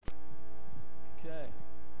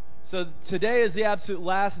So today is the absolute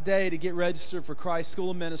last day to get registered for Christ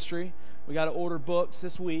School of Ministry. We got to order books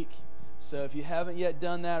this week. So if you haven't yet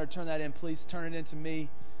done that or turned that in, please turn it in to me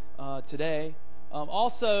today.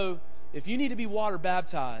 Also, if you need to be water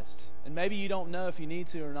baptized, and maybe you don't know if you need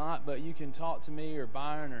to or not, but you can talk to me or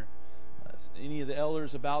Byron or any of the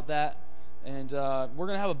elders about that. And we're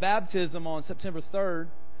going to have a baptism on September 3rd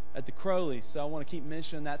at the Crowley. So I want to keep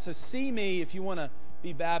mentioning that. So see me if you want to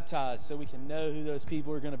be baptized so we can know who those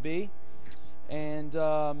people are going to be. And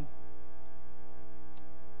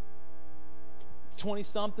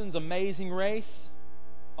 20-something's Amazing Race,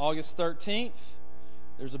 August 13th.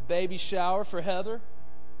 There's a baby shower for Heather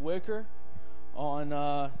Wicker on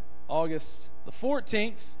August the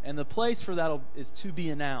 14th. And the place for that is to be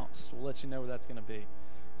announced. We'll let you know where that's going to be.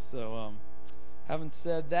 So, having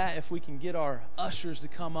said that, if we can get our ushers to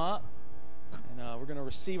come up, and we're going to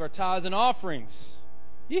receive our tithes and offerings.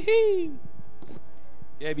 Yee-hee!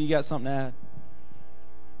 Gabe, you got something to add?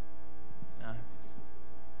 No.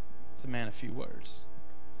 It's a man of few words.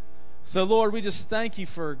 So, Lord, we just thank you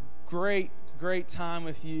for great time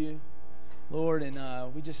with you, Lord, and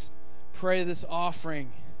we just pray this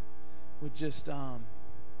offering would just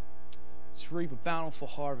reap a bountiful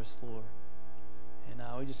harvest, Lord.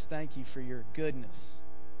 And we just thank you for your goodness.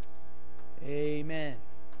 Amen.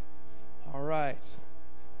 All right.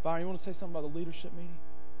 Byron, you want to say something about the leadership meeting?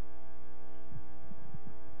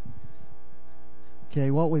 Okay,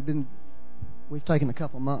 well, we've taken a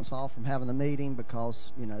couple months off from having the meeting because,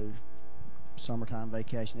 summertime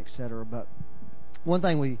vacation, etc. But one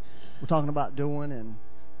thing we're talking about doing,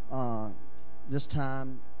 and this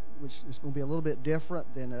time, which is going to be a little bit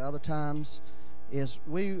different than the other times, is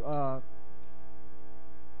we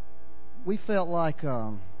felt like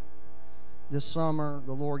this summer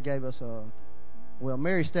the Lord gave us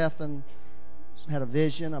Mary Stephan had a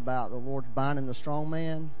vision about the Lord binding the strong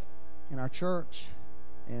man in our church,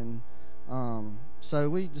 and so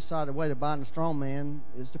we decided the way to bind the strong man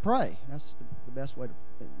is to pray. That's the best way to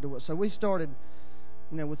do it. So we started,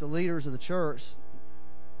 with the leaders of the church,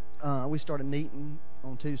 we started meeting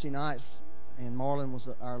on Tuesday nights, and Marlon was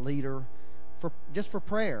our leader for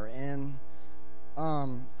prayer. And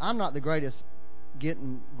I'm not the greatest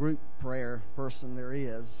getting group prayer person there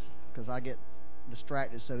is, because I get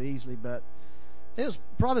distracted so easily, but it was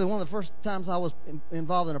probably one of the first times I was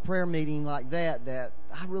involved in a prayer meeting like that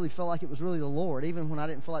I really felt like it was really the Lord. Even when I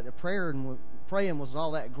didn't feel like the praying was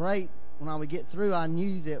all that great, when I would get through, I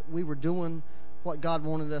knew that we were doing what God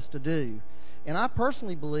wanted us to do. And I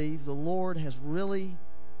personally believe the Lord has really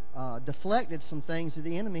deflected some things that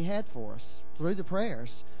the enemy had for us through the prayers.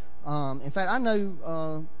 In fact, I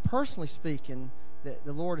know, personally speaking, that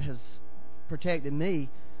the Lord has protected me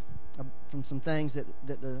from some things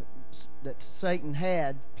that Satan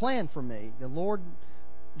had planned for me. The Lord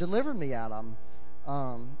delivered me out of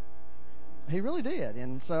them. He really did.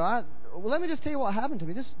 And so let me just tell you what happened to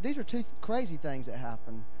me. These are two crazy things that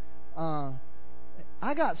happened.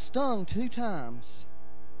 I got stung 2 times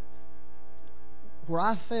where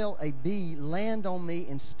I felt a bee land on me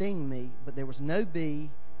and sting me, but there was no bee,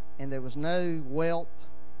 and there was no whelp,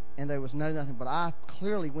 and there was no nothing. But I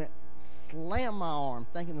clearly slammed my arm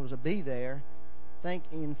thinking there was a bee there,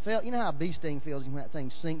 and felt, how a bee sting feels when that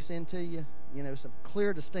thing sinks into you? It's a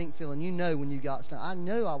clear, distinct feeling. When you got stung. I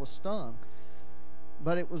knew I was stung,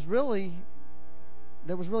 but there was really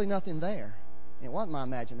nothing there. It wasn't my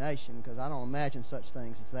imagination, because I don't imagine such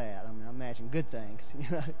things as that. I imagine good things.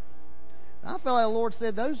 I felt like the Lord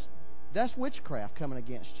said, that's witchcraft coming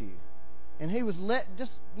against you. And He was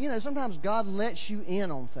sometimes God lets you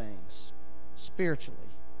in on things spiritually,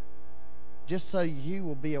 just so you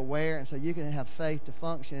will be aware and so you can have faith to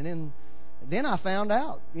function. And then I found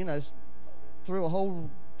out, through a whole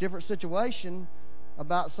different situation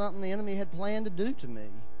about something the enemy had planned to do to me.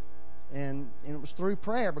 And it was through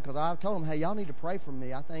prayer, because I told them, hey, y'all need to pray for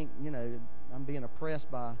me. I think, I'm being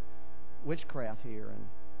oppressed by witchcraft here.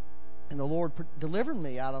 And the Lord delivered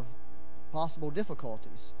me out of possible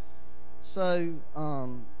difficulties. So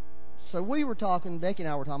we were talking, Becky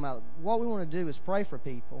and I were talking about what we want to do is pray for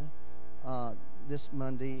people this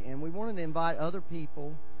Monday. And we wanted to invite other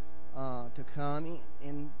people to come.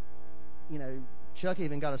 And, Chuck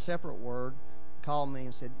even got a separate word, called me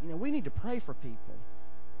and said, we need to pray for people.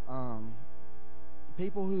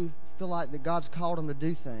 People who feel like that God's called them to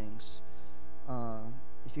do things.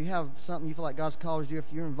 If you have something you feel like God's called you, if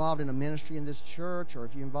you're involved in a ministry in this church, or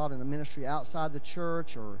if you're involved in a ministry outside the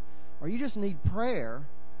church, or you just need prayer,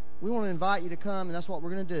 we want to invite you to come, and that's what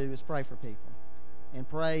we're going to do, is pray for people. And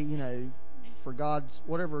pray, for God's,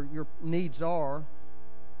 whatever your needs are,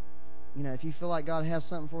 if you feel like God has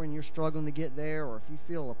something for you and you're struggling to get there, or if you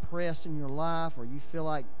feel oppressed in your life, or you feel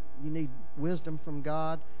like you need wisdom from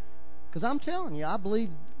God. Because I'm telling you, I believe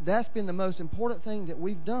that's been the most important thing that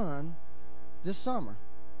we've done this summer.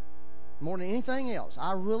 More than anything else.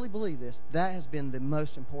 I really believe this. That has been the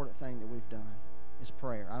most important thing that we've done, is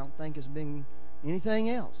prayer. I don't think it's been anything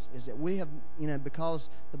else. Is that we have, because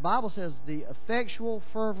the Bible says the effectual,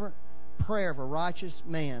 fervent prayer of a righteous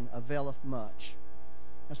man availeth much.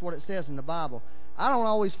 That's what it says in the Bible. I don't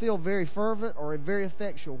always feel very fervent or very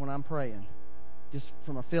effectual when I'm praying, just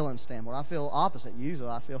from a feeling standpoint. I feel opposite. Usually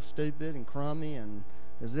I feel stupid and crummy and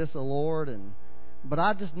is this the Lord? But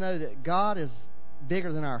I just know that God is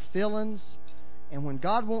bigger than our feelings, and when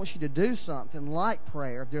God wants you to do something like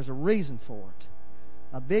prayer, there's a reason for it,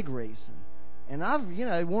 a big reason. And I've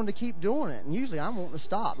wanted to keep doing it, and usually I'm wanting to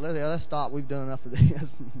stop. Let's stop. We've done enough of this.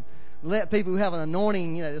 Let people who have an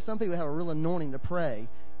anointing, some people have a real anointing to pray.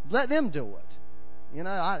 Let them do it.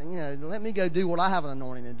 Let me go do what I have an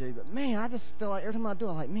anointing to do. But man, I just feel like every time I do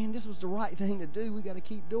it, I'm like, man, this was the right thing to do. We got to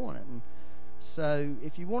keep doing it. And so,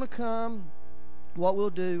 if you want to come, what we'll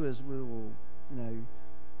do is we will,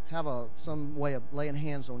 have some way of laying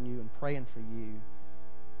hands on you and praying for you,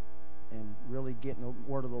 and really getting the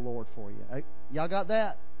word of the Lord for you. Y'all got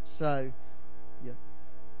that? So, yeah.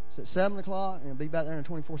 It's at 7 o'clock, and it'll be back there in the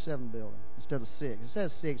 24/7 building instead of 6. It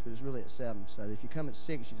says 6, but it's really at 7. So if you come at 6,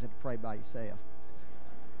 you just have to pray by yourself.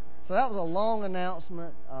 So that was a long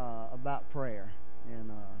announcement about prayer.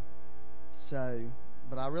 And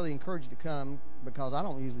but I really encourage you to come, because I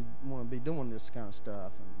don't usually want to be doing this kind of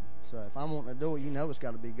stuff. And so if I'm wanting to do it, it's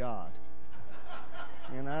got to be God.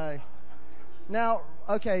 Now,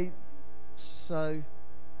 okay, so...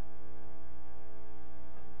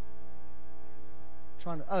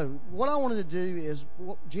 what I wanted to do is,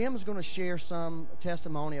 Jim is going to share some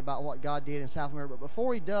testimony about what God did in South America. But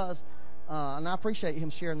before he does, and I appreciate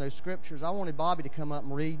him sharing those scriptures, I wanted Bobby to come up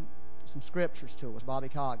and read some scriptures to us, Bobby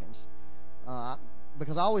Coggins.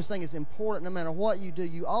 Because I always think it's important, no matter what you do,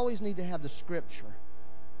 you always need to have the scripture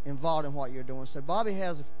involved in what you're doing. So Bobby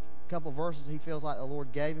has a couple of verses he feels like the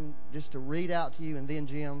Lord gave him just to read out to you, and then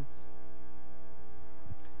Jim.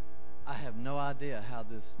 I have no idea how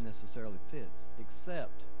this necessarily fits,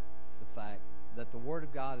 except the fact that the Word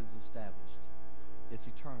of God is established. It's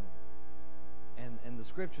eternal. And the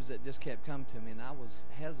scriptures that just kept coming to me, and I was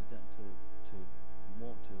hesitant to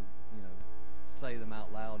want to, say them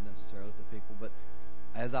out loud necessarily to people, but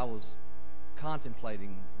as I was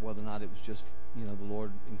contemplating whether or not it was just, the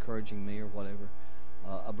Lord encouraging me or whatever,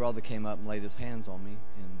 a brother came up and laid his hands on me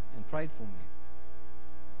and prayed for me.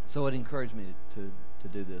 So it encouraged me to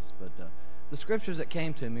do this. But the scriptures that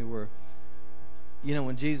came to me were,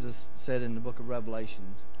 when Jesus said in the book of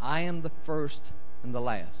Revelations, I am the first and the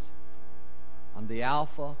last. I'm the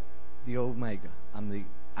Alpha, the Omega. I'm the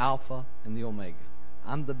Alpha and the Omega.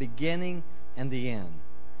 I'm the beginning and the end.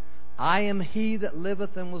 I am he that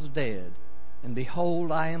liveth and was dead, and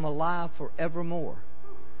behold, I am alive forevermore.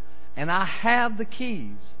 And I have the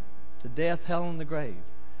keys to death, hell, and the grave.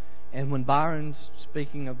 And when Byron's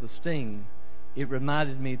speaking of the sting, it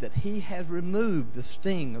reminded me that he has removed the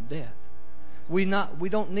sting of death. We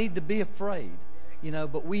don't need to be afraid,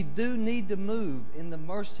 but we do need to move in the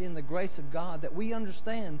mercy and the grace of God, that we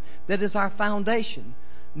understand that is our foundation.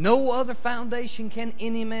 No other foundation can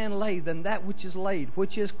any man lay than that which is laid,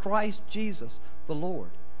 which is Christ Jesus the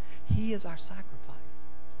Lord. He is our sacrifice.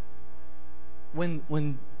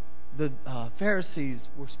 When the Pharisees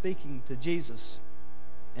were speaking to Jesus,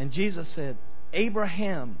 and Jesus said,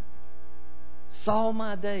 Abraham saw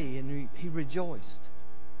my day and he rejoiced.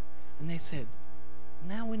 And they said,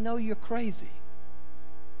 now we know you're crazy.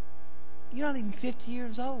 You're not even 50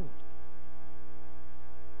 years old.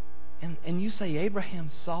 And you say Abraham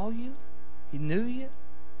saw you? He knew you?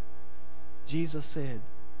 Jesus said,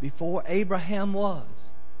 before Abraham was,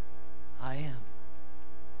 I am.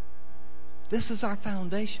 This is our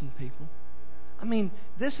foundation, people.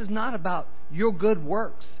 This is not about your good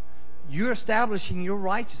works. You're establishing your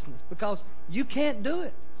righteousness, because you can't do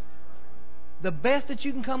it. The best that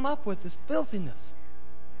you can come up with is filthiness.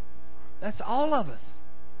 That's all of us.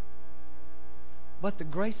 But the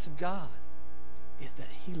grace of God is that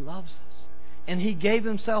He loves us, and He gave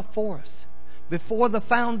Himself for us. Before the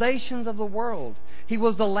foundations of the world, He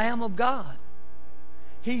was the Lamb of God.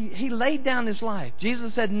 He laid down His life.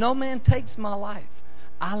 Jesus said, no man takes my life.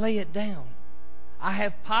 I lay it down. I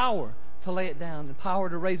have power to lay it down and power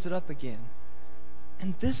to raise it up again.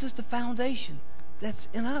 And this is the foundation that's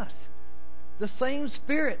in us. The same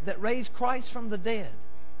Spirit that raised Christ from the dead.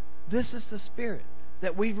 This is the Spirit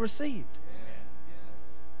that we've received.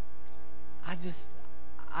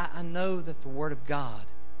 I know that the Word of God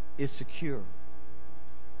is secure.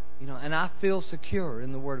 And I feel secure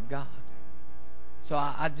in the Word of God. So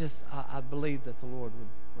I believe that the Lord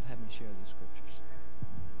would have me share these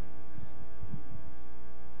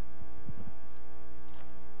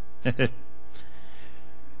scriptures.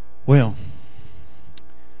 Well,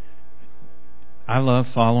 I love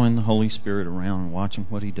following the Holy Spirit around and watching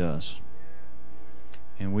what He does.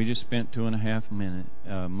 And we just spent 2.5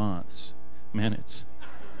 minutes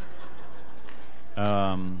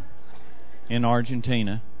in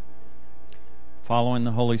Argentina following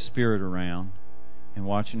the Holy Spirit around and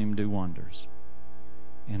watching Him do wonders.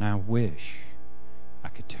 And I wish I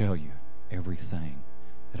could tell you everything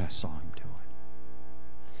that I saw Him doing.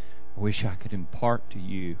 I wish I could impart to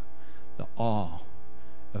you the awe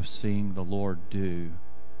of seeing the Lord do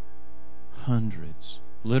hundreds.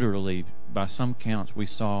 Literally, by some counts, we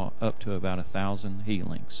saw up to about 1,000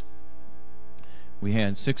 healings. We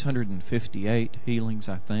had 658 healings,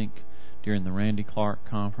 I think, during the Randy Clark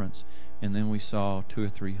conference, and then we saw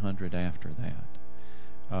 200 or 300 after that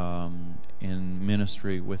in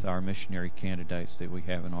ministry with our missionary candidates that we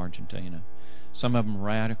have in Argentina. Some of them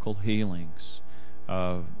radical healings,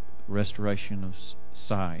 restoration of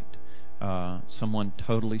sight. Someone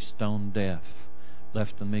totally stone deaf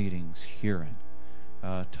left the meetings hearing.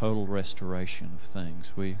 Total restoration of things.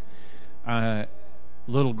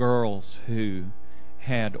 Little girls who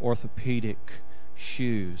had orthopedic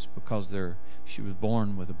shoes because she was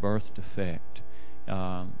born with a birth defect.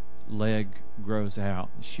 Leg grows out.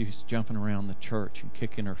 She's jumping around the church and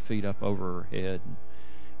kicking her feet up over her head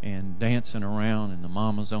and dancing around, and the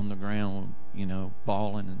mama's on the ground,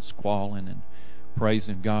 bawling and squalling and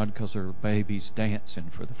praising God because her baby's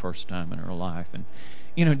dancing for the first time in her life. And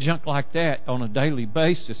junk like that on a daily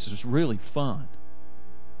basis is really fun.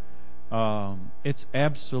 It's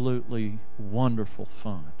absolutely wonderful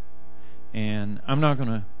fun. And I'm not going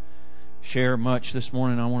to share much this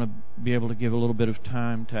morning. I want to be able to give a little bit of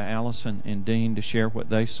time to Allison and Dean to share what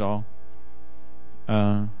they saw.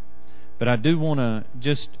 But I do want to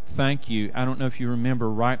just thank you. I don't know if you remember,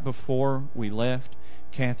 right before we left,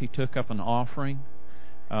 Kathy took up an offering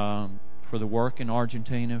for the work in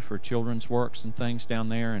Argentina, for children's works and things down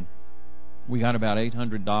there, and we got about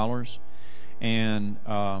 $800. And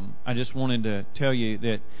I just wanted to tell you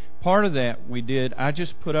that part of that we did, I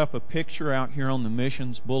just put up a picture out here on the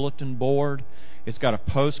missions bulletin board. It's got a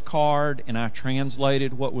postcard, and I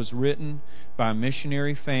translated what was written by a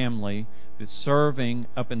missionary family that's serving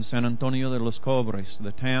up in San Antonio de los Cobres,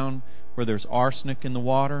 the town where there's arsenic in the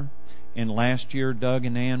water. And last year, Doug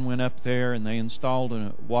and Ann went up there, and they installed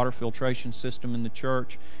a water filtration system in the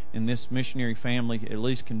church. And this missionary family at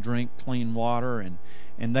least can drink clean water.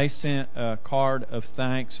 And they sent a card of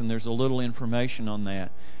thanks, and there's a little information on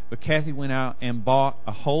that. But Kathy went out and bought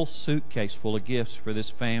a whole suitcase full of gifts for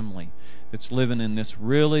this family that's living in this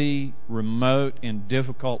really remote and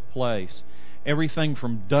difficult place. Everything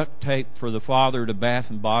from duct tape for the father to Bath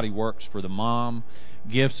and Body Works for the mom,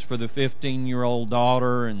 gifts for the 15-year-old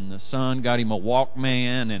daughter, and the son got him a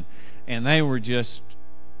Walkman, and they were just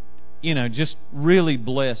really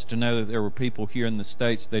blessed to know that there were people here in the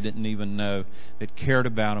States they didn't even know that cared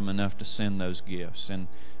about them enough to send those gifts.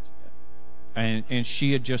 And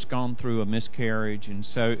she had just gone through a miscarriage, and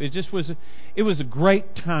so it was a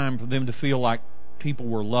great time for them to feel like people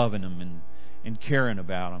were loving them and caring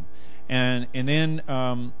about them. And then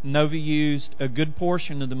Nova used a good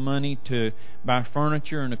portion of the money to buy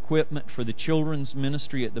furniture and equipment for the children's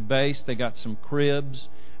ministry at the base. They got some cribs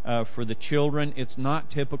for the children. It's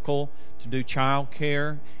not typical to do child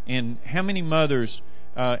care. And how many mothers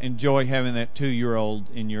enjoy having that 2-year-old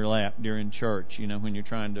in your lap during church, when you're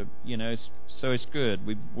trying to, so it's good.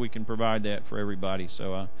 We can provide that for everybody.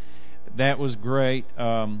 So that was great.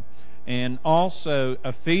 And also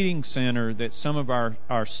a feeding center that some of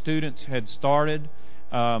our students had started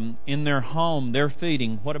in their home. They're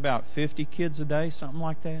feeding, what, about 50 kids a day, something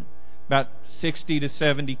like that? About 60 to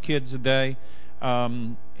 70 kids a day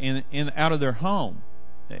out of their home.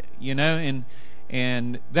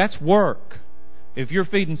 And that's work. If you're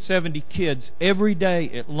feeding 70 kids every day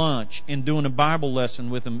at lunch and doing a Bible lesson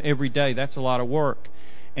with them every day, that's a lot of work.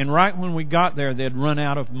 And right when we got there, they'd run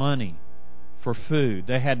out of money for food.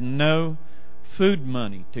 They had no food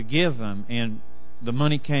money to give them, and the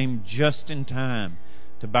money came just in time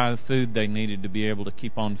to buy the food they needed to be able to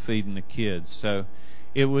keep on feeding the kids. So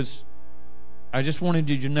I just wanted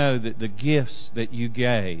you to know that the gifts that you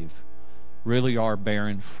gave really are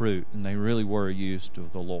bearing fruit, and they really were used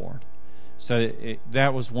of the Lord. So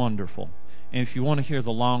that was wonderful. And if you want to hear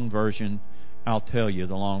the long version, I'll tell you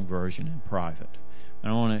the long version in private.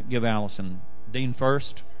 And I want to give Allison Dean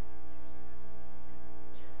First.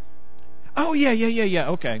 Oh, yeah.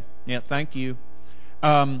 Okay. Yeah, thank you.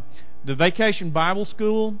 The Vacation Bible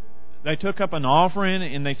School, they took up an offering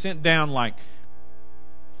and they sent down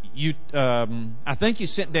I think you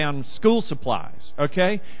sent down school supplies,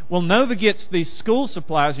 okay? Well, Nova gets these school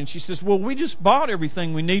supplies and she says, well, we just bought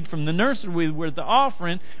everything we need from the nursery with the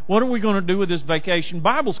offering. What are we going to do with this Vacation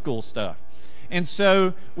Bible School stuff? And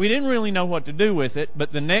so we didn't really know what to do with it,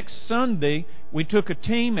 but the next Sunday we took a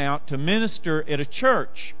team out to minister at a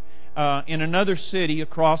church in another city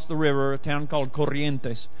across the river, a town called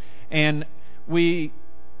Corrientes. And we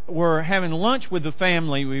were having lunch with the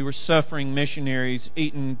family. We were suffering missionaries,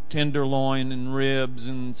 eating tenderloin and ribs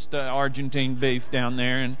and Argentine beef down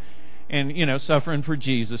there, and suffering for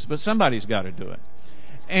Jesus. But somebody's got to do it.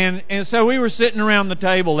 And so we were sitting around the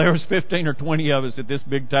table. There was 15 or 20 of us at this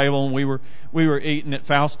big table, and we were eating at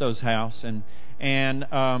Fausto's house. And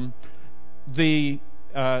the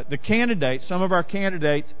candidates, some of our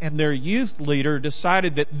candidates, and their youth leader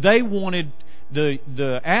decided that they wanted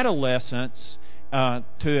the adolescents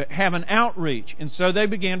to have an outreach. And so they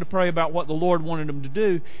began to pray about what the Lord wanted them to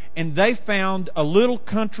do. And they found a little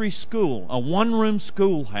country school, a one-room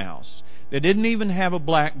schoolhouse. They didn't even have a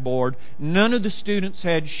blackboard. None of the students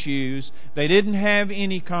had shoes. They didn't have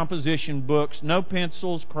any composition books, no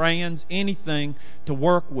pencils, crayons, anything to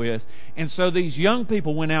work with. And so these young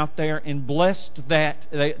people went out there and blessed that.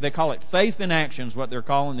 They call it Faith in Action is what they're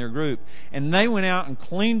calling their group. And they went out and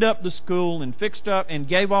cleaned up the school and fixed up and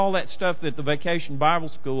gave all that stuff that the Vacation Bible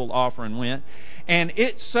School offering went. And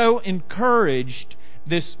it so encouraged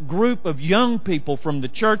this group of young people from the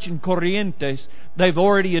church in Corrientes. They've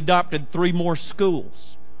already adopted 3 more schools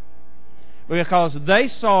because they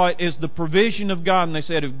saw it as the provision of God, and they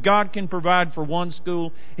said if God can provide for 1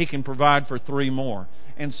 school, He can provide for 3 more.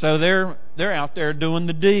 And so they're out there doing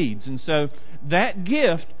the deeds. And so that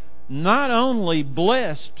gift not only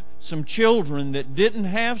blessed some children that didn't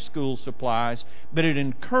have school supplies, but it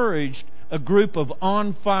encouraged a group of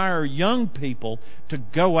on-fire young people to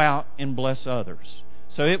go out and bless others.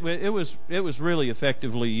 So it was really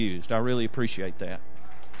effectively used. I really appreciate that.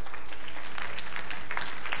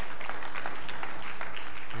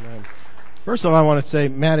 Amen. First of all, I want to say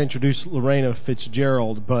Matt introduced Lorena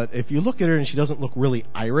Fitzgerald, but if you look at her and she doesn't look really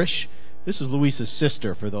Irish, this is Luisa's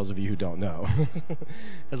sister, for those of you who don't know. Has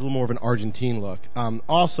a little more of an Argentine look.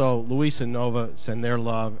 Also, Luisa and Nova send their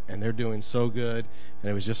love, and they're doing so good,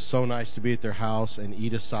 and it was just so nice to be at their house and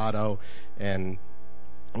eat asado,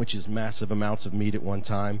 which is massive amounts of meat at one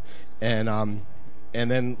time. And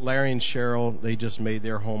then Larry and Cheryl, they just made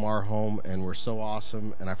their home our home and were so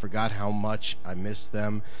awesome. And I forgot how much I missed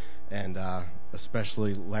them, and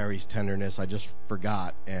especially Larry's tenderness. I just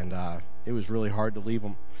forgot, and it was really hard to leave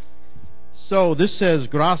them. So this says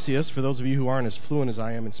gracias. For those of you who aren't as fluent as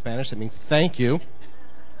I am in Spanish, that means thank you.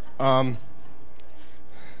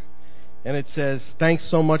 And it says, thanks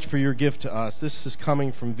so much for your gift to us. This is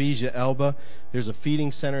coming from Villa Elba. There's a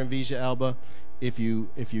feeding center in Villa Elba. If you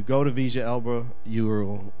go to Villa Elba, you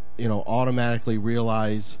will automatically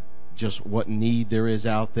realize just what need there is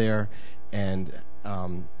out there. And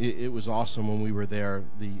it was awesome when we were there.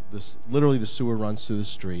 Literally the sewer runs through the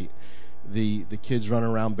street. The kids run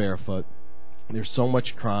around barefoot. There's so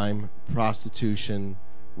much crime, prostitution,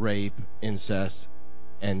 rape, incest.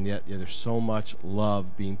 And yet there's so much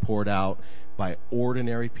love being poured out by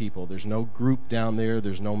ordinary people. There's no group down there.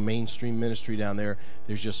 There's no mainstream ministry down there.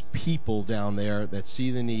 There's just people down there that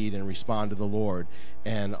see the need and respond to the Lord.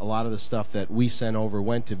 And a lot of the stuff that we sent over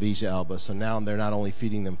went to Villa Elba. So now they're not only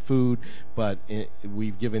feeding them food, but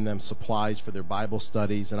we've given them supplies for their Bible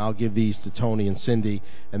studies. And I'll give these to Tony and Cindy,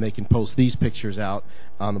 and they can post these pictures out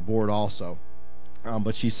on the board also.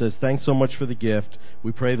 But she says, thanks so much for the gift.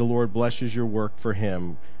 We pray the Lord blesses your work for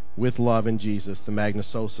Him. With love in Jesus, the Magna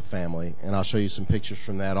Sosa family. And I'll show you some pictures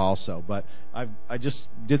from that also. But I just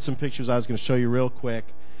did some pictures I was going to show you real quick.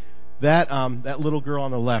 That little girl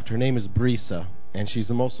on the left, her name is Brisa, and she's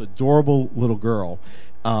the most adorable little girl.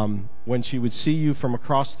 When she would see you from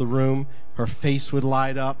across the room, her face would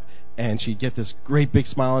light up, and she'd get this great big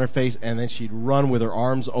smile on her face, and then she'd run with her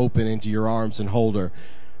arms open into your arms and hold her.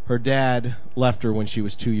 Her dad left her when she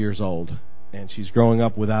was 2 years old, and she's growing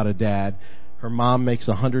up without a dad. Her mom makes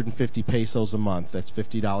 150 pesos a month. That's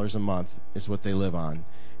 $50 a month is what they live on.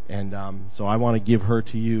 And so I want to give her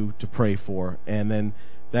to you to pray for. And then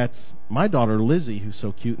that's my daughter Lizzie, who's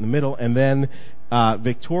so cute in the middle. And then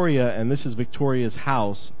Victoria, and this is Victoria's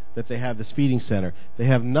house that they have this feeding center. They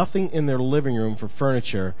have nothing in their living room for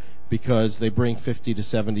furniture because they bring 50 to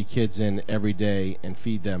 70 kids in every day and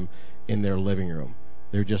feed them in their living room.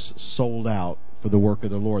 They're just sold out for the work of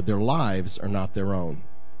the Lord. Their lives are not their own.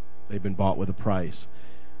 They've been bought with a price.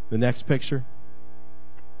 The next picture.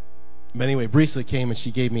 But anyway, Brisa came and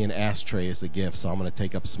she gave me an ashtray as a gift, so I'm going to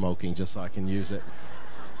take up smoking just so I can use it.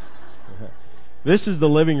 This is the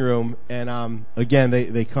living room, and again,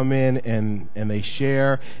 they come in and they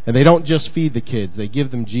share, and they don't just feed the kids, they give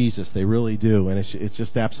them Jesus, they really do, and it's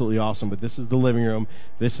just absolutely awesome. But this is the living room,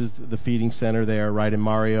 this is the feeding center there, right in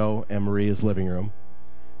Mario and Maria's living room.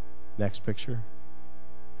 Next picture.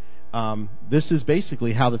 This is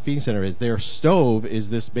basically how the feeding center is. Their stove is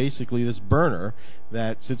this burner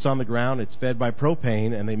that sits on the ground. It's fed by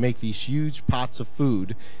propane, and they make these huge pots of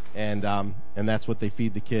food, and that's what they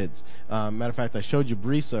feed the kids. Matter of fact, I showed you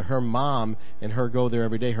Brisa. Her mom and her go there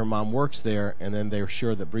every day. Her mom works there, and then they're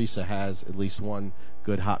sure that Brisa has at least one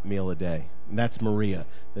good hot meal a day. And that's Maria.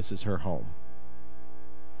 This is her home.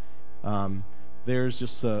 There's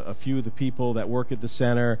just a few of the people that work at the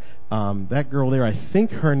center. That girl there, I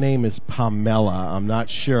think her name is Pamela. I'm not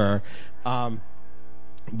sure.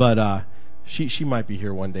 But she might be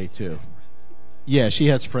here one day, too. Yeah, she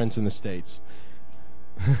has friends in the States.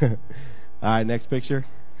 All right, next picture.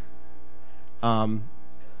 And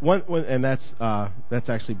that's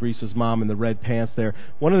actually Brisa's mom in the red pants there.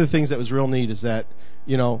 One of the things that was real neat is that,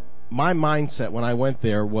 my mindset when I went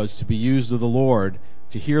there was to be used of the Lord,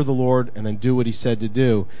 to hear the Lord and then do what He said to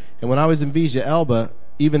do. And when I was in Villa Elba,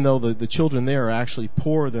 even though the children there are actually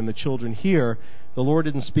poorer than the children here, the Lord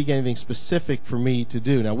didn't speak anything specific for me to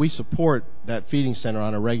do. Now, we support that feeding center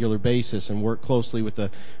on a regular basis and work closely with the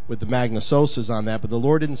Magna Sosas on that, but the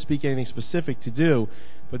Lord didn't speak anything specific to do.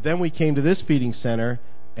 But then we came to this feeding center,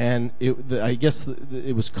 and I guess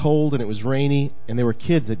it was cold and it was rainy, and there were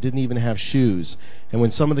kids that didn't even have shoes. And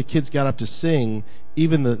when some of the kids got up to sing,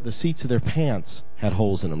 even the seats of their pants had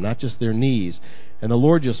holes in them, not just their knees. And the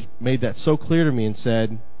Lord just made that so clear to me and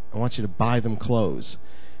said, I want you to buy them clothes.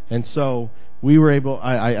 And so we were able,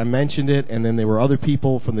 I mentioned it, and then there were other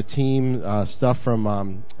people from the team, stuff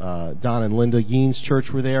from Don and Linda Gein's church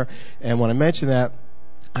were there. And when I mentioned that,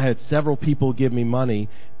 I had several people give me money.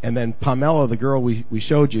 And then Pamela, the girl we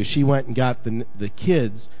showed you, she went and got the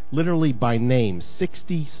kids literally by name,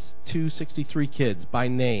 62, 63 kids by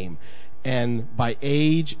name, and by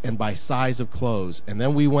age and by size of clothes. And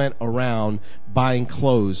then we went around buying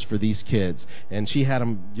clothes for these kids. And she had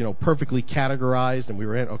them, perfectly categorized, and we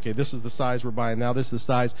were okay, this is the size we're buying now, this is the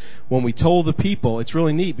size. When we told the people, it's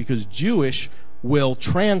really neat because Jewish will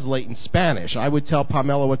translate in Spanish. I would tell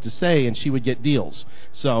Pamela what to say, and she would get deals.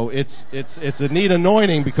 So it's a neat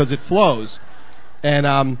anointing because it flows.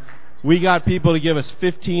 And we got people to give us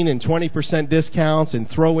 15 and 20% discounts and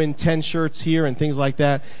throw in 10 shirts here and things like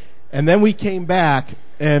that. And then we came back,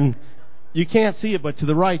 and you can't see it, but to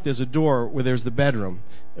the right there's a door where there's the bedroom.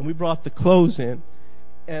 And we brought the clothes in,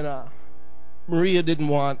 and Maria didn't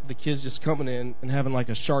want the kids just coming in and having like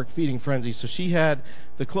a shark feeding frenzy, so she had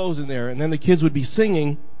the clothes in there, and then the kids would be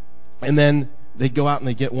singing, and then they'd go out and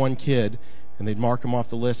they'd get one kid, and they'd mark them off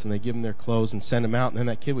the list, and they'd give them their clothes and send them out, and then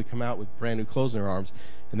that kid would come out with brand new clothes in their arms.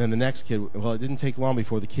 And then the next kid, well, it didn't take long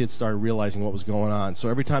before the kids started realizing what was going on. So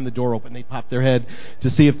every time the door opened, they popped their head to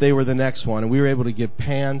see if they were the next one. And we were able to give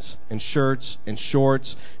pants and shirts and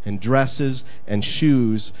shorts and dresses and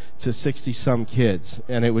shoes to 60-some kids.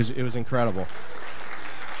 And it was incredible.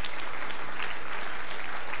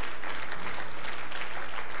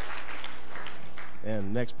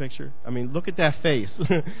 And next picture. I mean, look at that face.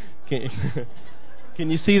 Can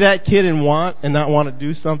you see that kid and not want to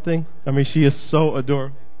do something? I mean, she is so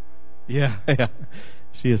adorable. Yeah.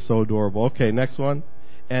 She is so adorable. Okay, next one.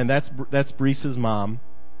 And that's Brisa's mom.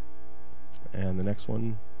 And the next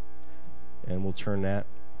one. And we'll turn that.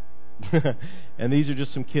 And these are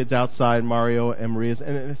just some kids outside, Mario and Maria's.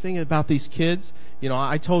 And the thing about these kids,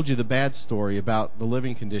 I told you the bad story about the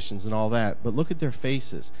living conditions and all that, but look at their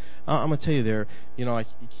faces. I'm going to tell you, I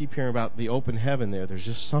keep hearing about the open heaven there. There's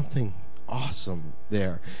just something awesome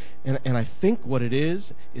there. And I think what it is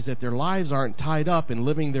that their lives aren't tied up in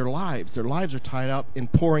living their lives. Their lives are tied up in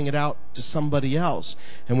pouring it out to somebody else.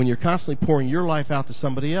 And when you're constantly pouring your life out to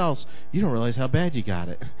somebody else, you don't realize how bad you got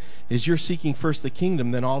it. As you're seeking first the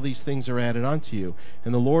kingdom, then all these things are added unto you.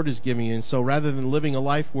 And the Lord is giving you. And so rather than living a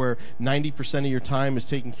life where 90% of your time is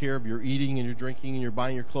taking care of your eating and your drinking and your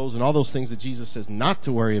buying your clothes and all those things that Jesus says not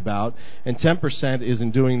to worry about, and 10% is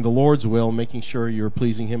in doing the Lord's will, making sure you're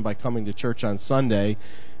pleasing Him by coming to church on Sunday.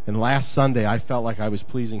 And last Sunday, I felt like I was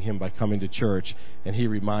pleasing Him by coming to church, and He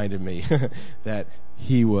reminded me that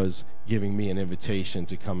He was giving me an invitation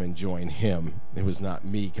to come and join Him. It was not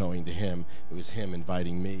me going to Him. It was Him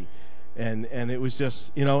inviting me. And it was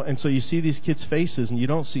just, and so you see these kids' faces, and you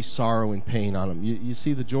don't see sorrow and pain on them. You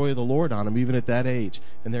see the joy of the Lord on them, even at that age.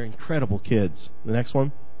 And they're incredible kids. The next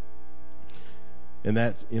one. And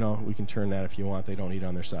that, we can turn that if you want. They don't eat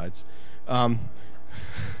on their sides.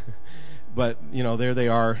 But, there they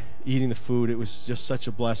are eating the food. It was just such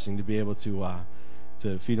a blessing to be able to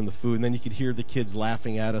feed them the food. And then you could hear the kids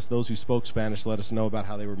laughing at us. Those who spoke Spanish let us know about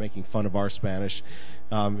how they were making fun of our Spanish.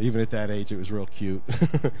 Even at that age, it was real cute.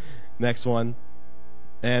 Next one.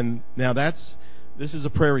 And now this is a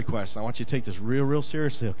prayer request. I want you to take this real, real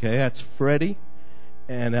seriously, okay? That's Freddie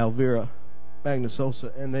and Elvira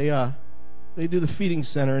Magnasosa. And they do the feeding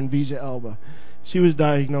center in Villa Elba. She was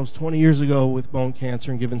diagnosed 20 years ago with bone cancer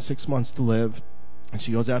and given 6 months to live. And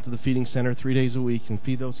she goes out to the feeding center 3 days a week and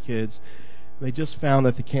feed those kids. They just found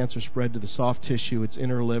that the cancer spread to the soft tissue. It's in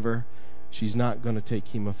her liver. She's not going to take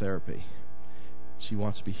chemotherapy. She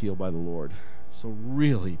wants to be healed by the Lord. So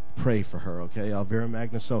really pray for her, okay? Elvira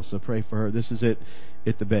Magnasosa, pray for her. This is it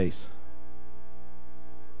at the base.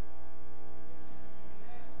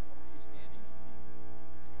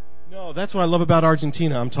 No, that's what I love about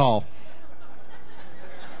Argentina. I'm tall.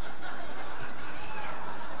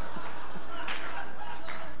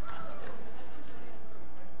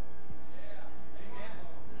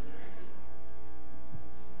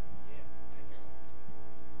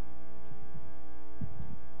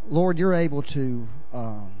 Lord, you're able to,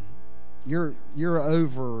 you're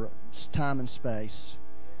over time and space.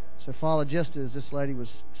 So, Father, just as this lady was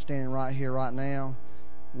standing right here, right now,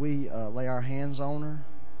 we lay our hands on her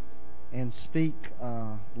and speak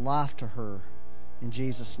life to her in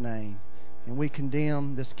Jesus' name. And we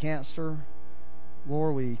condemn this cancer.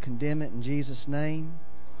 Lord, we condemn it in Jesus' name.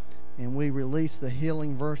 And we release the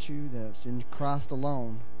healing virtue that's in Christ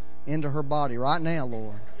alone into her body right now,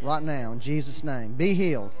 Lord. Right now, in Jesus' name. Be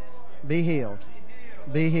healed. Be healed.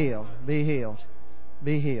 Be healed. Be healed.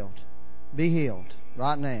 Be healed. Be healed.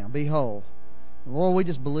 Right now. Be whole. Lord, we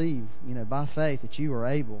just believe, by faith that you are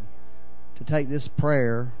able to take this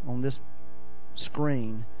prayer on this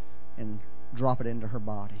screen and drop it into her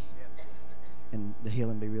body. And the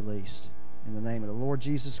healing be released. In the name of the Lord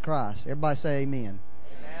Jesus Christ. Everybody say amen.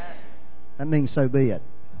 Amen. That means so be it.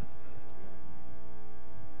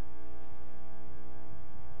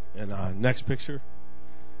 And next picture.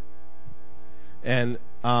 And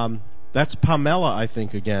that's Pamela, I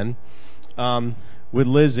think, again, with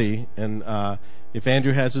Lizzie. And if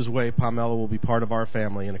Andrew has his way, Pamela will be part of our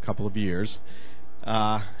family in a couple of years.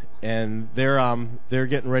 And they're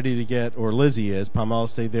getting ready to or Lizzie is. Pamela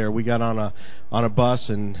stayed there. We got on a bus,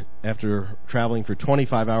 and after traveling for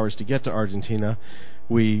 25 hours to get to Argentina,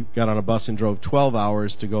 we got on a bus and drove 12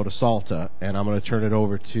 hours to go to Salta. And I'm going to turn it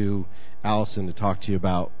over to Allison to talk to you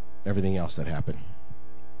about everything else that happened.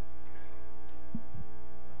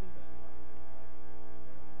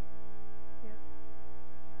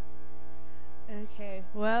 Okay,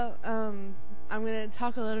 well, I'm going to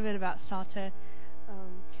talk a little bit about Salta.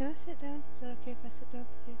 Can I sit down? Is that okay if I sit down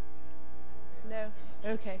here? No?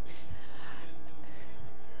 Okay.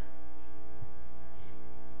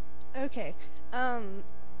 Okay.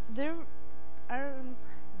 There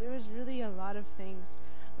was really a lot of things,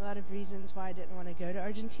 a lot of reasons why I didn't want to go to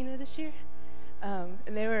Argentina this year.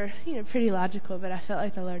 And they were, pretty logical, but I felt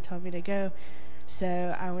like the Lord told me to go. So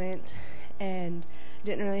I went and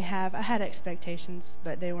I had expectations,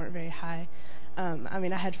 but they weren't very high.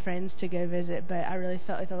 I had friends to go visit, but I really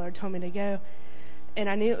felt like the Lord told me to go. And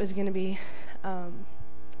I knew it was going to be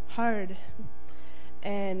hard.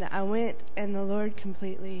 And I went, and the Lord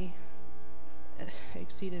completely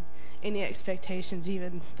exceeded any expectations,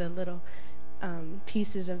 even the little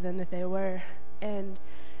pieces of them that they were. And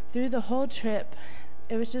through the whole trip,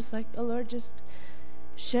 it was just like the Lord just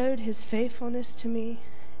showed His faithfulness to me,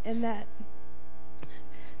 and that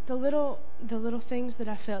the little things that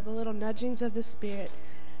I felt, the little nudgings of the Spirit,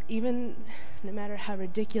 even no matter how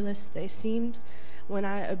ridiculous they seemed, when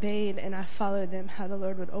I obeyed and I followed them, how the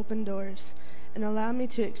Lord would open doors and allow me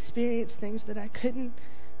to experience things that I couldn't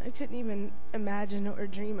even imagine or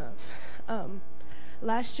dream of.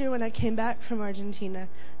 Last year when I came back from Argentina,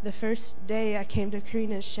 the first day I came to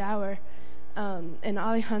Karina's shower, and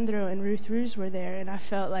Alejandro and Ruth Ruse were there, and I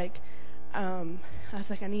felt like I was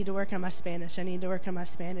like, I need to work on my Spanish.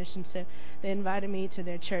 And so they invited me to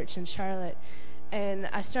their church in Charlotte. And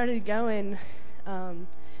I started going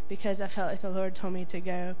because I felt like the Lord told me to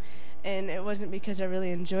go. And it wasn't because I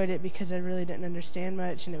really enjoyed it, because I really didn't understand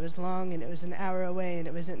much, and it was long, and it was an hour away, and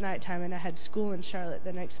it was at nighttime, and I had school in Charlotte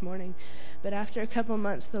the next morning. But after a couple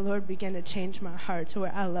months, the Lord began to change my heart to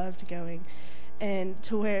where I loved going. and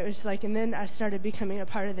to where it was like, and then I started becoming a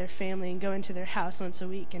part of their family and going to their house once a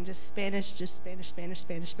week and just Spanish,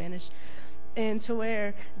 and to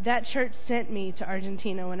where that church sent me to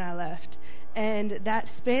Argentina when I left. And that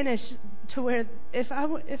Spanish, to where if I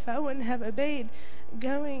wouldn't have obeyed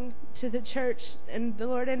going to the church, and the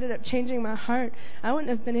Lord ended up changing my heart, I wouldn't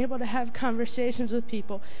have been able to have conversations with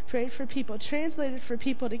people, prayed for people, translated for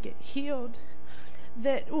people to get healed.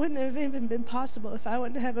 That wouldn't have even been possible if I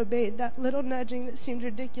wouldn't have obeyed that little nudging that seemed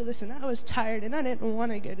ridiculous, and I was tired and I didn't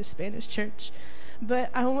want to go to Spanish church. But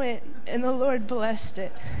I went, and the Lord blessed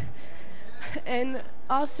it. And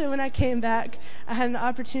also when I came back, I had an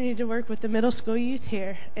opportunity to work with the middle school youth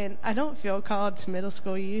here, and I don't feel called to middle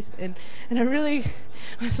school youth, and I really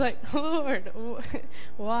was like, Lord,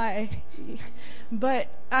 why? But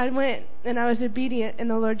I went, and I was obedient, and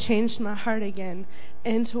the Lord changed my heart again,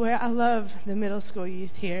 and to where I love the middle school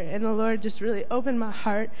youth here, and the Lord just really opened my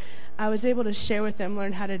heart. I was able to share with them,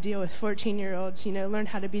 learn how to deal with 14-year-olds, learn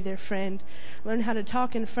how to be their friend, learn how to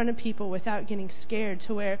talk in front of people without getting scared,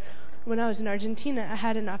 to where when I was in Argentina, I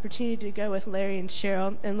had an opportunity to go with Larry and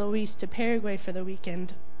Cheryl and Luis to Paraguay for the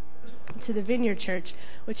weekend to the Vineyard Church,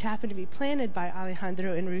 which happened to be planted by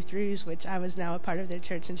Alejandro and Ruth Ruse, which I was now a part of their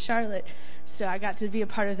church in Charlotte. So I got to be a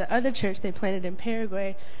part of the other church they planted in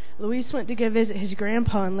Paraguay. Luis went to go visit his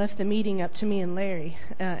grandpa and left the meeting up to me and Larry,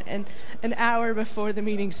 and an hour before the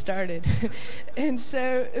meeting started.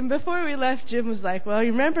 and before we left, Jim was like, well,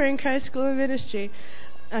 you remember in Christ School of Ministry,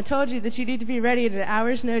 I told you that you need to be ready at an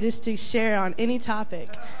hour's notice to share on any topic.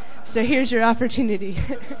 So here's your opportunity.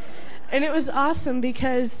 And it was awesome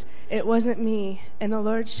because it wasn't me, and the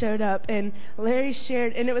Lord showed up, and Larry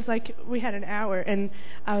shared, and it was like we had an hour, and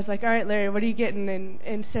I was like, all right, Larry, what are you getting?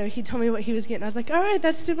 And so he told me what he was getting. I was like, all right,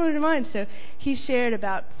 that's similar to mine. So he shared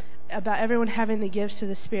about everyone having the gifts of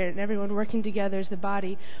the Spirit and everyone working together as the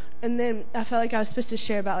body. And then I felt like I was supposed to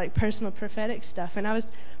share about like personal prophetic stuff, and I was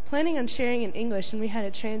planning on sharing in English, and we had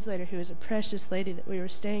a translator who was a precious lady that we were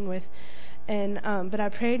staying with, and but I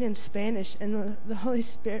prayed in Spanish, and the Holy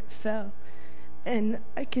Spirit fell, and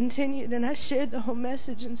I continued, and I shared the whole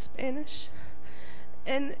message in Spanish,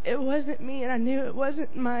 and it wasn't me, and I knew it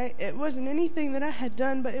wasn't anything that I had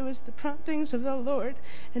done, but it was the promptings of the Lord,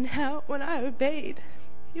 and how when I obeyed,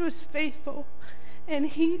 He was faithful. And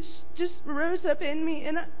He just rose up in me,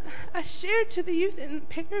 and I shared to the youth in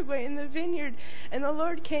Paraguay in the vineyard, and the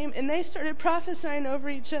Lord came, and they started prophesying over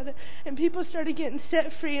each other, and people started getting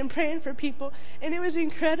set free and praying for people, and it was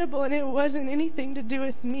incredible, and it wasn't anything to do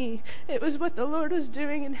with me. It was what the Lord was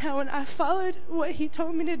doing, and how when I followed what He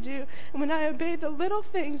told me to do, and when I obeyed the little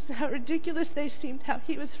things, how ridiculous they seemed, how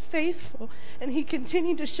He was faithful, and He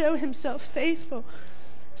continued to show Himself faithful.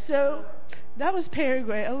 So that was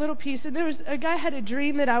Paraguay, a little piece. And there was a guy had a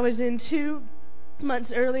dream that I was in 2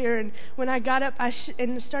 months earlier, and when I got up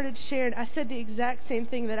and started sharing, I said the exact same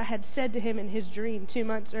thing that I had said to him in his dream 2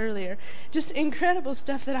 months earlier. Just incredible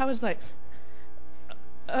stuff that I was like,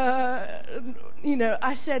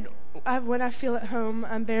 I said, when I feel at home,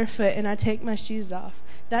 I'm barefoot and I take my shoes off.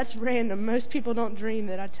 That's random. Most people don't dream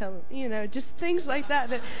that I tell them, just things like that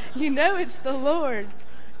it's the Lord.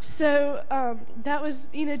 So that was,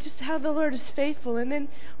 just how the Lord is faithful. And then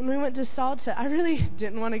when we went to Salta, I really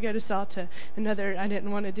didn't want to go to Salta. I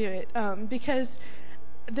didn't want to do it because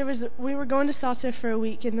we were going to Salta for a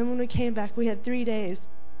week, and then when we came back, we had 3 days.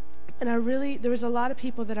 And there was a lot of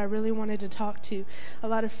people that I really wanted to talk to, a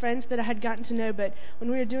lot of friends that I had gotten to know, but when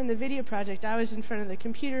we were doing the video project, I was in front of the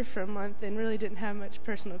computer for a month and really didn't have much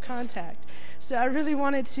personal contact. So I really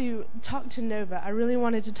wanted to talk to Nova. I really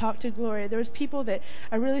wanted to talk to Gloria. There was people that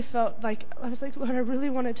I really felt like, I was like, Lord, I really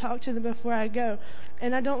want to talk to them before I go.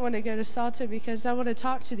 And I don't want to go to Salta because I want to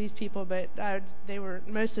talk to these people, but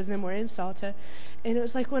most of them were in Salta. And it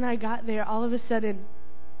was like when I got there, all of a sudden,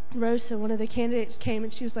 Rosa, one of the candidates, came,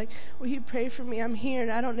 and she was like, will you pray for me? I'm here,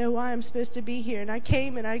 and I don't know why I'm supposed to be here. And I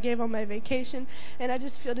came, and I gave on my vacation, and I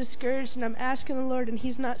just feel discouraged, and I'm asking the Lord, and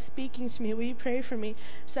He's not speaking to me. Will you pray for me?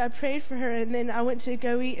 So I prayed for her, and then I went to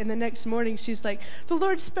go eat, and the next morning she's like, the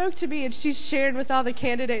Lord spoke to me, and she's sharing with all the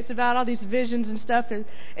candidates about all these visions and stuff, and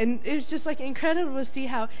it was just like incredible to see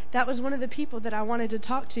how that was one of the people that I wanted to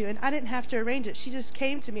talk to, and I didn't have to arrange it. She just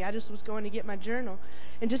came to me. I just was going to get my journal,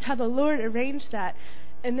 and just how the Lord arranged that.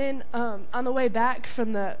 And then on the way back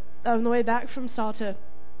from Salta,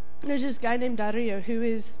 there's this guy named Dario who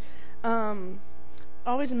is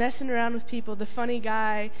always messing around with people. The funny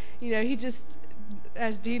guy, he just,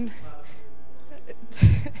 as Dean,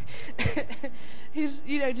 he's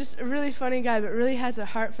just a really funny guy, but really has a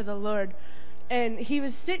heart for the Lord. And he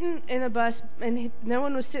was sitting in a bus, and no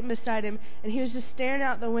one was sitting beside him, and he was just staring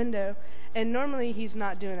out the window. And normally he's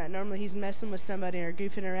not doing that. Normally he's messing with somebody or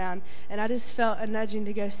goofing around. And I just felt a nudging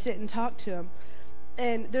to go sit and talk to him.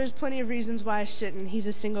 And there's plenty of reasons why I shouldn't. He's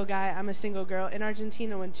a single guy. I'm a single girl. In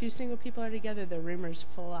Argentina, when two single people are together, the rumors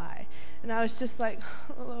fly. And I was just like,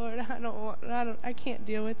 oh, Lord, I can't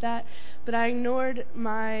deal with that. But I ignored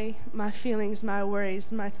my feelings, my worries,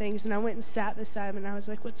 my things, and I went and sat beside him, and I was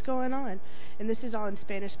like, what's going on? And this is all in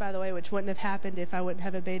Spanish, by the way, which wouldn't have happened if I wouldn't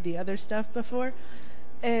have obeyed the other stuff before.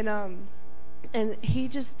 And he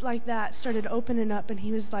just like that started opening up, and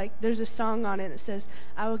he was like, there's a song on it that says,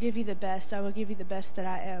 I will give you the best, I will give you the best that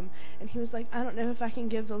I am. And he was like, I don't know if I can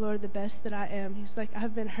give the Lord the best that I am. He's like,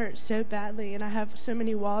 I've been hurt so badly, and I have so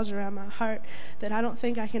many walls around my heart that I don't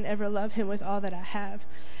think I can ever love him with all that I have.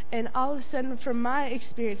 And all of a sudden, from my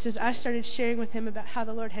experiences, I started sharing with him about how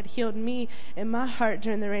the Lord had healed me in my heart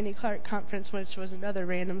during the Randy Clark conference, which was another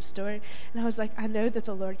random story. And I was like, I know that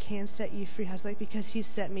the Lord can set you free. I was like, because he's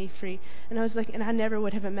set me free. And I was like, and I never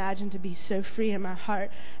would have imagined to be so free in my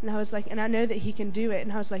heart. And I was like, and I know that he can do it.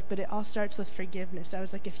 And I was like, but it all starts with forgiveness. I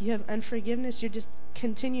was like, if you have unforgiveness, you're just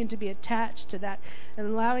continuing to be attached to that and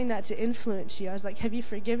allowing that to influence you. I was like, have you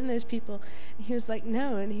forgiven those people? And he was like,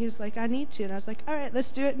 no. And he was like, I need to. And I was like, all right,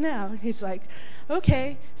 let's do it now. And he's like,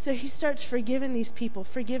 okay. So he starts forgiving these people,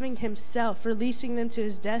 forgiving himself, releasing them to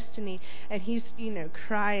his destiny. And he's,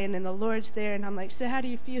 crying, and the Lord's there. And I'm like, so how do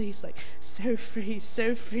you feel? He's like, so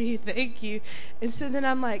free, thank you. And so then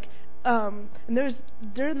I'm like, and there was,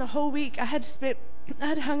 during the whole week, I had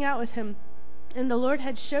hung out with him, and the Lord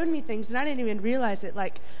had showed me things, and I didn't even realize it.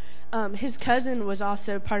 Like, his cousin was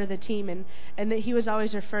also part of the team, and that he was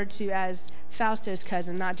always referred to as Fausto's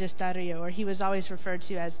cousin, not just Dario, or he was always referred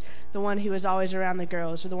to as the one who was always around the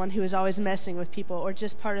girls, or the one who was always messing with people, or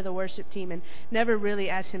just part of the worship team, and never really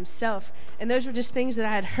as himself. And those were just things that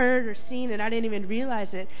I had heard or seen, and I didn't even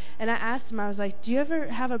realize it. And I asked him, I was like, do you ever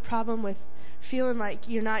have a problem with feeling like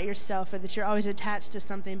you're not yourself, or that you're always attached to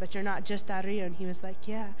something, but you're not just Dario? And he was like,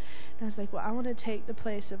 yeah. And I was like, well, I want to take the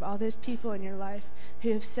place of all those people in your life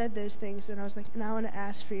who have said those things. And I was like, and I want to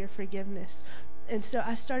ask for your forgiveness. And so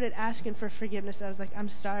I started asking for forgiveness. I was like, I'm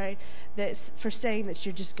sorry for saying that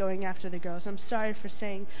you're just going after the girls. I'm sorry for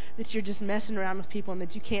saying that you're just messing around with people and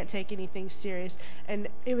that you can't take anything serious. And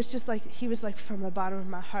it was just like, he was like, from the bottom of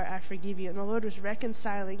my heart, I forgive you. And the Lord was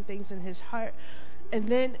reconciling things in his heart.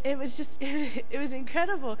 And then it was just, it was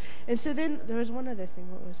incredible. And so then there was one other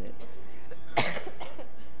thing. What was it?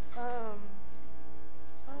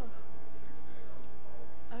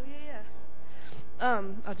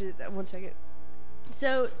 I'll do that 1 second.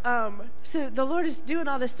 So the Lord is doing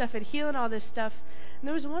all this stuff and healing all this stuff. And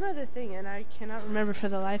there was one other thing, and I cannot remember for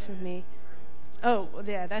the life of me. Oh,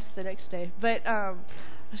 yeah, that's the next day. But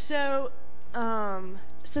so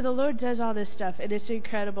the Lord does all this stuff, and it's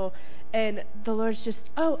incredible. And the Lord's just,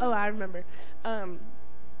 I remember.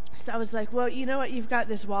 So I was like, well, you know what? You've got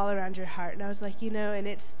this wall around your heart. And I was like, and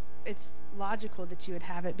it's logical that you would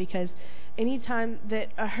have it, because anytime that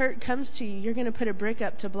a hurt comes to you, you're going to put a brick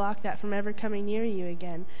up to block that from ever coming near you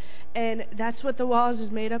again. And that's what the walls is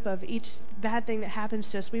made up of. Each bad thing that happens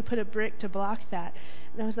to us, we put a brick to block that.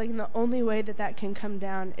 And I was like, and the only way that can come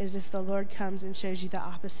down is if the Lord comes and shows you the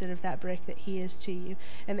opposite of that brick that he is to you,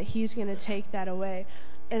 and that he's going to take that away.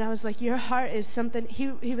 And I was like, your heart is something. He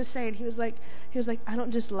was saying, he was like, I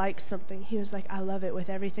don't just like something. He was like, I love it with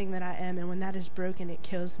everything that I am, and when that is broken, it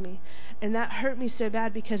kills me. And that hurt me so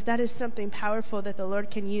bad, because that is something powerful that the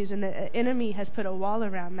Lord can use, and the enemy has put a wall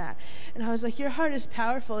around that. And I was like, your heart is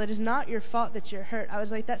powerful. It is not your fault that you're hurt. I was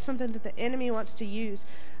like, that's something that the enemy wants to use.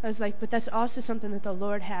 I was like, but that's also something that the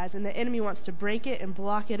Lord has, and the enemy wants to break it and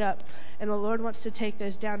block it up, and the Lord wants to take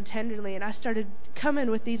those down tenderly. And I started coming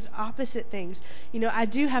with these opposite ththings. I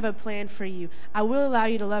do have a plan for you. I will allow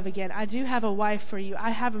you to love again. I do have a wife for you. I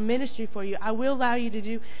have a ministry for you. I will allow you to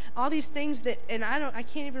do all these things and I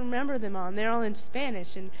can't even remember them all, and they're all in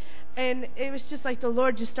Spanish. And it was just like the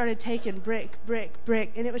Lord just started taking brick,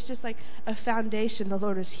 and it was just like a foundation. The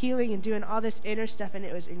Lord was healing and doing all this inner stuff, and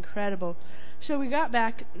it was incredible. So we got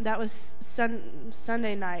back. That was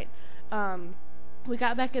Sunday night. We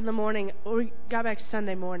got back in the morning, or we got back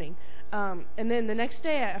Sunday morning. And then the next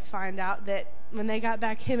day I find out that when they got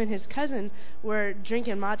back, him and his cousin were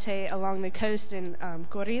drinking mate along the coast in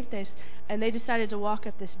Corrientes, and they decided to walk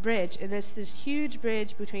up this bridge. And it's this huge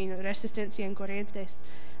bridge between Resistencia and Corrientes.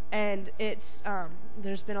 And it's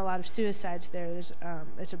there's been a lot of suicides there.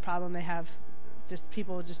 It's a problem they have. Just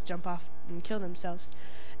people just jump off and kill themselves.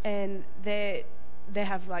 And they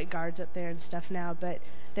have like guards up there and stuff now, but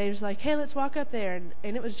they was like, hey, let's walk up there,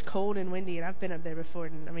 and it was cold and windy, and I've been up there before,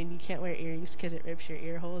 and I mean, you can't wear earrings because it rips your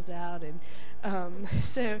ear holes out, and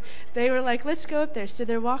so they were like, let's go up there. So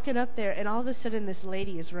they're walking up there, and all of a sudden this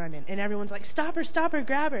lady is running, and everyone's like, stop her,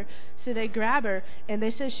 grab her. So they grab her, and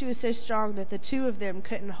they said she was so strong that the two of them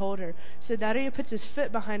couldn't hold her. So Dario puts his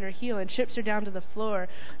foot behind her heel and trips her down to the floor,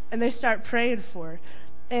 and they start praying for her.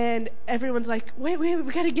 And everyone's like, wait, we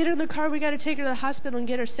got to get her in the car. We got to take her to the hospital and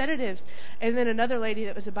get her sedatives. And then another lady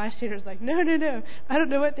that was a bystander was like, no. I don't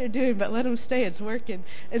know what they're doing, but let them stay. It's working.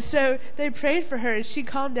 And so they prayed for her, and she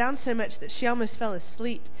calmed down so much that she almost fell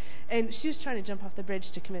asleep. And she was trying to jump off the bridge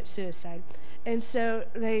to commit suicide. And so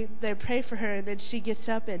they pray for her, and then she gets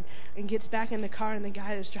up and gets back in the car, and the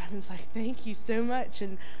guy that's driving is like, thank you so much.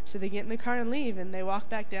 And so they get in the car and leave, and they walk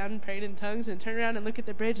back down and prayed in tongues and turn around and look at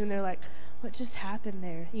the bridge, and they're like, what just happened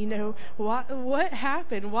there? You know, what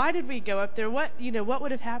happened? Why did we go up there? What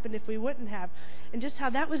would have happened if we wouldn't have? And just how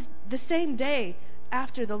that was the same day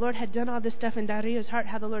after the Lord had done all this stuff in Dario's heart,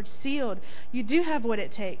 how the Lord sealed, you do have what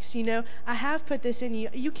it takes. I have put this in you.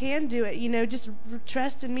 You can do it. Just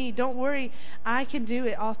trust in me. Don't worry. I can do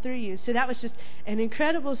it all through you. So that was just an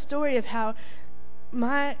incredible story of how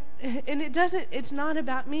it's not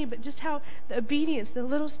about me, but just how the obedience, the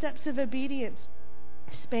little steps of obedience,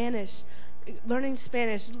 learning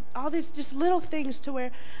Spanish, all these just little things to where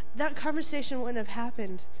that conversation wouldn't have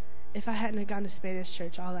happened if I hadn't have gone to Spanish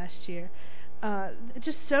church all last year.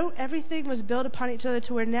 Just so everything was built upon each other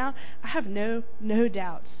to where now I have no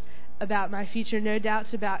doubts about my future,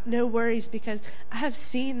 no worries, because I have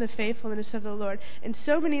seen the faithfulness of the Lord in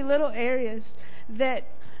so many little areas that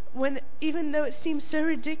even though it seems so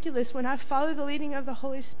ridiculous, when I follow the leading of the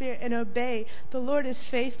Holy Spirit and obey, the Lord is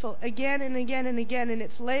faithful again and again and again, and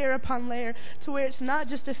it's layer upon layer to where it's not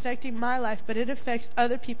just affecting my life, but it affects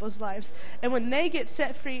other people's lives. And when they get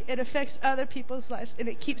set free, it affects other people's lives, and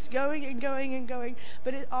it keeps going and going and going.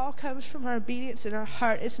 But it all comes from our obedience in our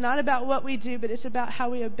heart. It's not about what we do, but it's about how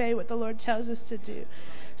we obey what the Lord tells us to do.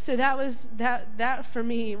 So that for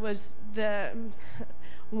me was the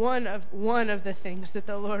one of the things that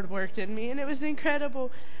the Lord worked in me, and it was incredible.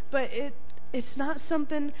 But it's not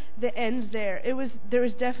something that ends there. There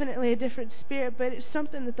was definitely a different spirit, but it's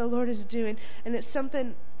something that the Lord is doing, and it's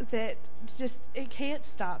something that just it can't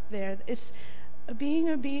stop there. It's being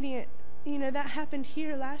obedient. That happened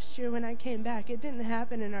here last year when I came back. It didn't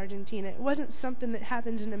happen in Argentina. It wasn't something that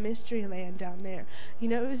happened in a mystery land down there. It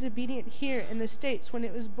was obedient here in the States when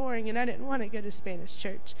it was boring and I didn't want to go to Spanish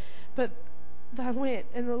church. But I went,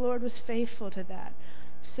 and the Lord was faithful to that.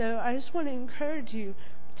 So I just want to encourage you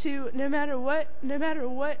to, no matter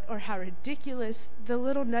what or how ridiculous the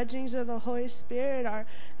little nudgings of the Holy Spirit are,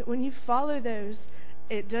 that when you follow those,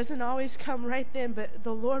 it doesn't always come right then, but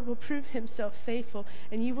the Lord will prove Himself faithful,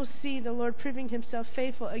 and you will see the Lord proving Himself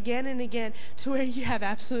faithful again and again to where you have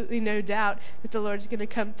absolutely no doubt that the Lord's going to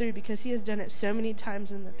come through, because He has done it so many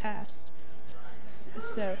times in the past.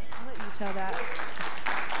 So I'll let you tell that.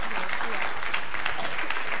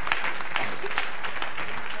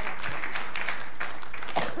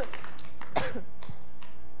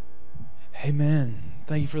 Amen.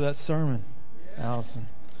 Thank you for that sermon, Allison.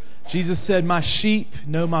 Jesus said, my sheep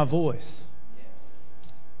know my voice.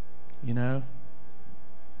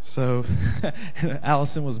 So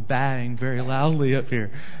Allison was baaing very loudly up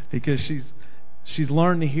here because she's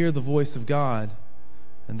learned to hear the voice of God.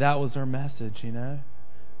 And that was her message,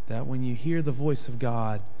 that when you hear the voice of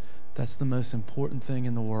God, that's the most important thing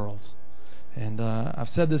in the world. And I've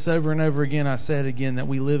said this over and over again. I say it again, that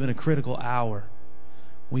we live in a critical hour.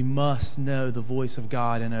 We must know the voice of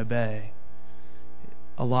God and obey.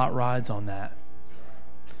 A lot rides on that.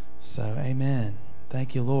 So, amen.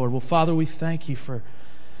 Thank you, Lord. Well, Father, we thank you for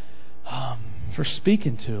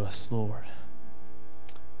speaking to us, Lord.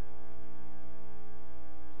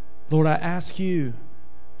 Lord, I ask you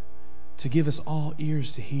to give us all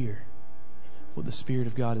ears to hear what the Spirit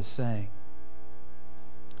of God is saying.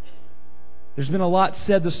 There's been a lot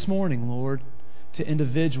said this morning, Lord, to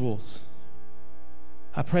individuals.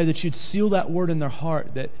 I pray that you'd seal that word in their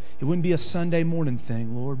heart, that it wouldn't be a Sunday morning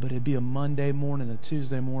thing, Lord, but it'd be a Monday morning, a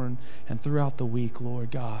Tuesday morning, and throughout the week,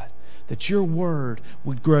 Lord God. That your word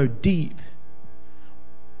would grow deep,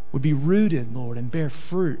 would be rooted, Lord, and bear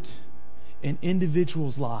fruit in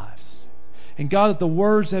individuals' lives. And God, that the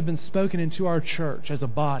words that have been spoken into our church as a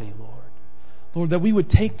body, Lord, that we would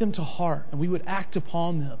take them to heart and we would act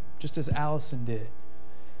upon them, just as Allison did.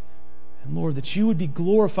 And Lord, that you would be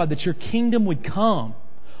glorified, that your kingdom would come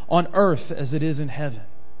on earth as it is in heaven.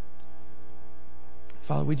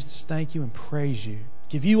 Father, we just thank you and praise you.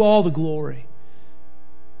 Give you all the glory.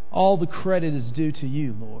 all the credit is due to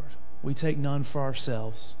you, Lord. We take none for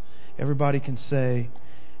ourselves. Everybody can say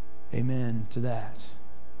amen to that.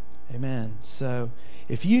 Amen. So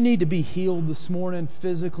if you need to be healed this morning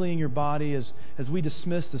physically in your body as we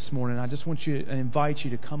dismiss this morning, I just want you to invite you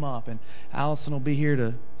to come up, and Allison will be here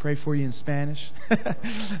to pray for you in Spanish.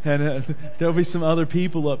 And there'll be some other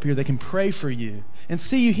people up here that can pray for you and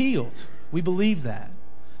see you healed. We believe that.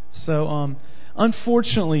 So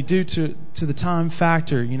unfortunately, due to the time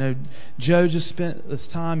factor, Joe just spent this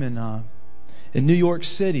time in New York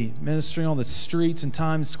City ministering on the streets in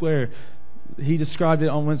Times Square. He described it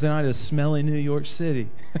on Wednesday night as smelly New York City.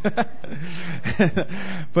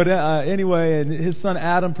 But anyway, and his son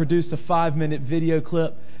Adam produced a 5-minute video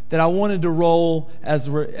clip that I wanted to roll as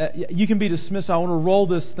you can be dismissed. I want to roll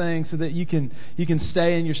this thing so that you can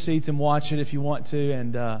stay in your seats and watch it if you want to,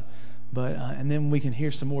 and then we can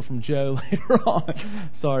hear some more from Joe later on.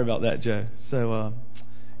 Sorry about that, Joe. So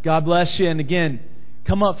God bless you, and again,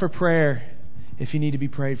 come up for prayer if you need to be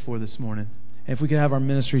prayed for this morning. And if we could have our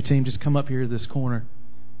ministry team just come up here to this corner.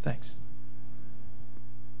 Thanks.